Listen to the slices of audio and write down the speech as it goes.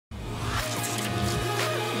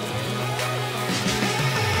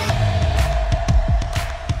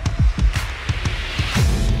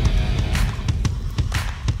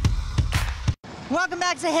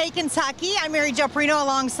back to Hey Kentucky. I'm Mary Jo Perino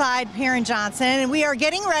alongside Perrin Johnson, and we are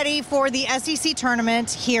getting ready for the SEC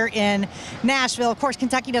tournament here in Nashville. Of course,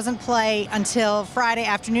 Kentucky doesn't play until Friday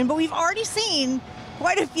afternoon, but we've already seen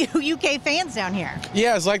quite a few UK fans down here.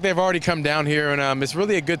 Yeah, it's like they've already come down here, and it's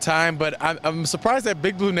really a good time, but I'm surprised that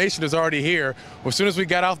Big Blue Nation is already here. As soon as we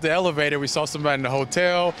got off the elevator, we saw somebody in the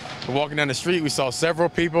hotel. We're walking down the street, we saw several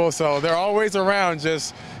people, so they're always around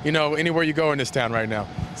just, you know, anywhere you go in this town right now.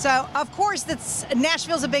 So, of course,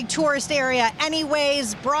 Nashville's a big tourist area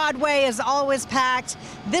anyways. Broadway is always packed.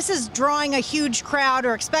 This is drawing a huge crowd,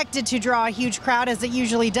 or expected to draw a huge crowd, as it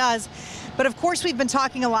usually does. But of course, we've been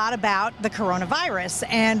talking a lot about the coronavirus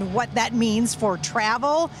and what that means for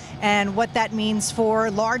travel and what that means for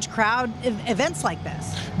large crowd events like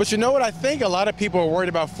this. But you know what? I think a lot of people are worried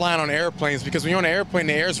about flying on airplanes because when you're on an airplane,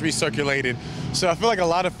 the air is recirculated. So I feel like a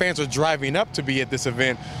lot of fans are driving up to be at this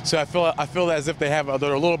event. So I feel as if they're a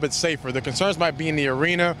little bit safer. The concerns might be in the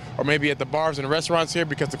arena or maybe at the bars and restaurants here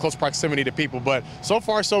because of the close proximity to people. But so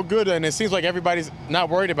far, so good, and it seems like everybody's not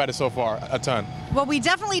worried about it so far a ton. Well, we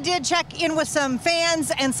definitely did check in with some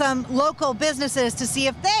fans and some local businesses to see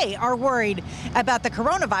if they are worried about the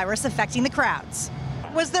coronavirus affecting the crowds.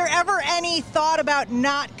 Was there ever any thought about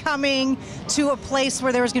not coming to a place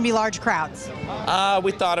where there was going to be large crowds?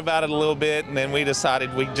 We thought about it a little bit, and then we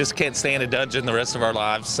decided we just can't stay in a dungeon the rest of our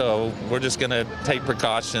lives, so we're just going to take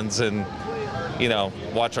precautions and, you know,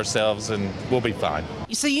 watch ourselves, and we'll be fine.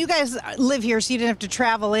 So you guys live here, so you didn't have to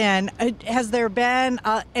travel in. Has there been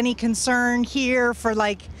any concern here for,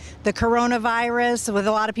 like, the coronavirus with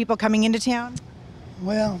a lot of people coming into town?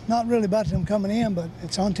 Well, not really about them coming in, but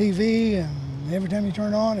it's on TV, and every time you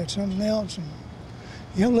turn on, it's something else. And,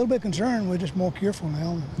 you know, a little bit concerned. We're just more careful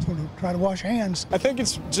now. Sort of try to wash hands. I think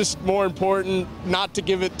it's just more important not to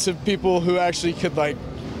give it to people who actually could, like,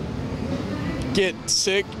 get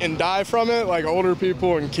sick and die from it, like older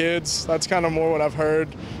people and kids. That's kind of more what I've heard.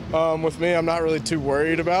 With me, I'm not really too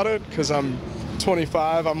worried about it because I'm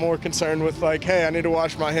 25. I'm more concerned with, like, hey, I need to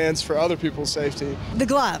wash my hands for other people's safety. The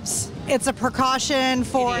gloves, it's a precaution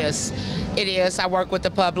for... It is. It is. I work with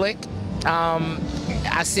the public.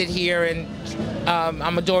 I sit here and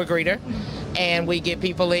I'm a door greeter, and we get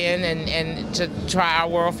people in and to try our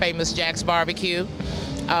world famous Jack's barbecue.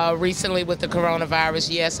 Recently with the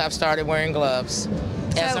coronavirus, yes, I've started wearing gloves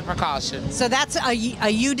as a precaution. So that's a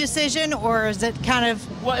you decision, or is it kind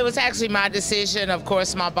of... Well, it was actually my decision. Of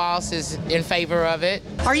course, my boss is in favor of it.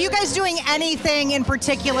 Are you guys doing anything in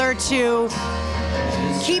particular to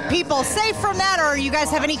keep people safe from that, or you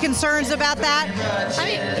guys have any concerns about that? I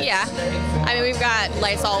mean, yeah. I mean, we've got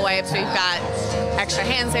Lysol wipes, we've got extra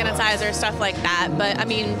hand sanitizer, stuff like that. But I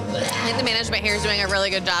mean, I think the management here is doing a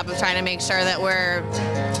really good job of trying to make sure that we're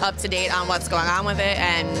up to date on what's going on with it,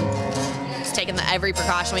 and just taking every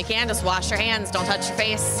precaution we can. Just wash your hands, don't touch your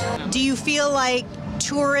face. Do you feel like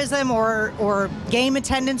tourism or game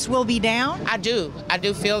attendance will be down? I do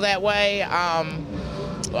feel that way.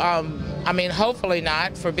 I mean, hopefully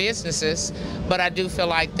not for businesses, but I do feel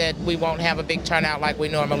like that we won't have a big turnout like we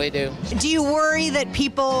normally do. Do you worry that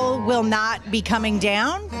people will not be coming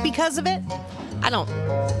down because of it? I don't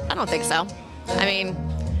think so. I mean,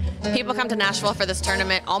 people come to Nashville for this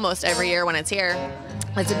tournament almost every year when it's here.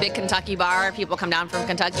 It's a big Kentucky bar. People come down from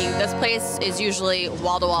Kentucky. This place is usually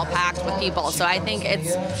wall-to-wall packed with people. So I think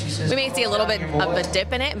we may see a little bit of a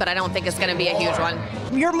dip in it, but I don't think it's going to be a huge one.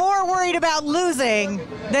 You're more worried about losing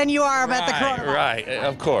than you are about the coronavirus. Right,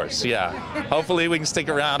 of course, yeah. Hopefully we can stick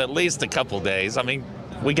around at least a couple days. I mean,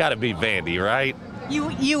 we got to beat Vandy, right?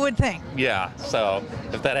 You would think. Yeah, so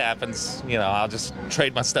if that happens, you know, I'll just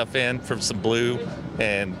trade my stuff in for some blue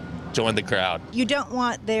and join the crowd. You don't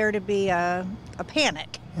want there to be a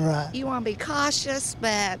panic. Right. You want to be cautious,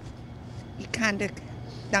 but you kind of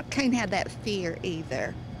can't have that fear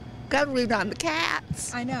either. Go root on the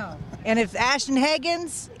cats. I know. And if Ashton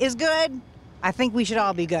Hagens is good, I think we should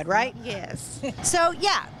all be good, right? Yes. So,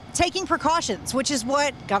 yeah, taking precautions, which is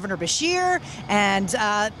what Governor Beshear and,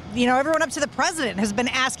 you know, everyone up to the president has been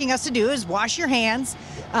asking us to do, is wash your hands,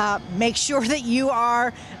 make sure that you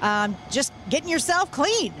are just getting yourself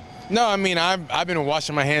clean. No, I mean, I've been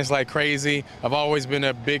washing my hands like crazy. I've always been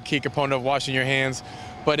a big key component of washing your hands.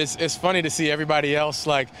 But it's funny to see everybody else,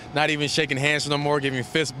 like, not even shaking hands no more, giving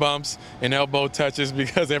fist bumps and elbow touches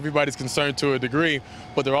because everybody's concerned to a degree,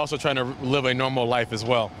 but they're also trying to live a normal life as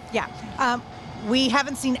well. Yeah. We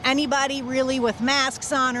haven't seen anybody really with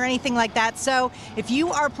masks on or anything like that. So if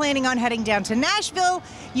you are planning on heading down to Nashville,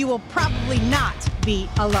 you will probably not be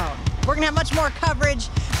alone. We're going to have much more coverage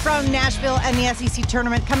from Nashville and the SEC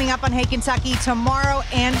tournament coming up on Hey Kentucky tomorrow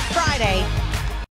and Friday.